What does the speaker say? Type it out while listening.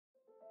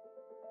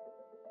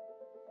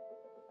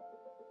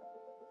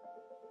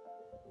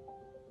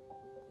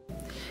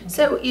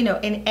So,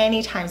 in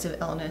any times of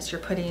illness, you're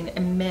putting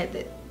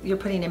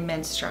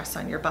immense stress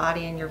on your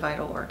body and your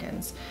vital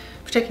organs,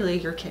 particularly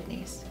your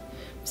kidneys.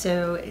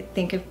 So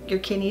think of your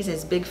kidneys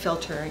as big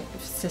filter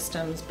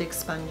systems, big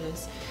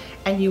sponges,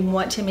 and you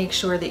want to make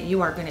sure that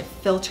you are going to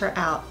filter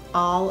out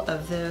all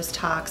of those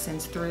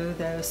toxins through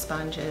those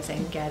sponges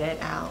and get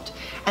it out.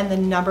 And the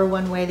number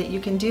one way that you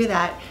can do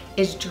that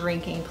is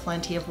drinking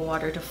plenty of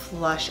water to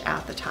flush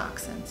out the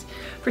toxins,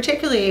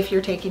 particularly if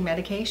you're taking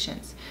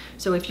medications.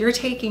 So if you're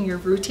taking your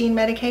routine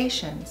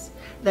medications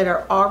that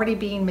are already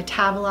being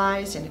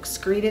metabolized and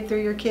excreted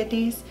through your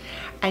kidneys,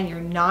 and you're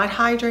not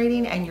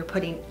hydrating and you're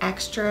putting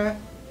extra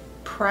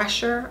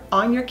pressure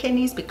on your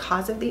kidneys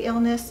because of the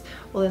illness,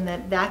 well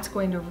then that's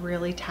going to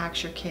really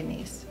tax your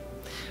kidneys.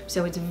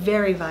 So it's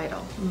very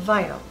vital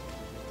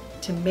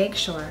to make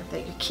sure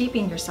that you're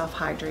keeping yourself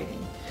hydrated,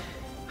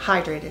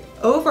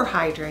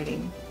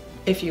 overhydrating,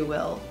 if you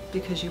will,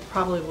 because you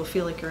probably will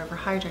feel like you're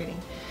overhydrating,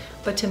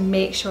 but to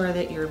make sure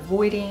that you're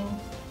avoiding,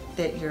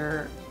 that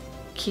you're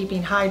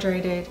keeping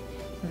hydrated,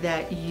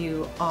 that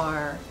you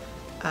are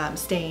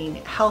staying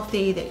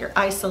healthy, that you're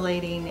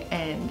isolating,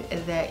 and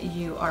that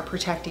you are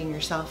protecting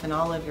yourself and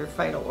all of your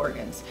vital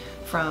organs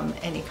from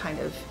any kind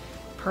of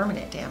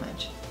permanent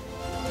damage.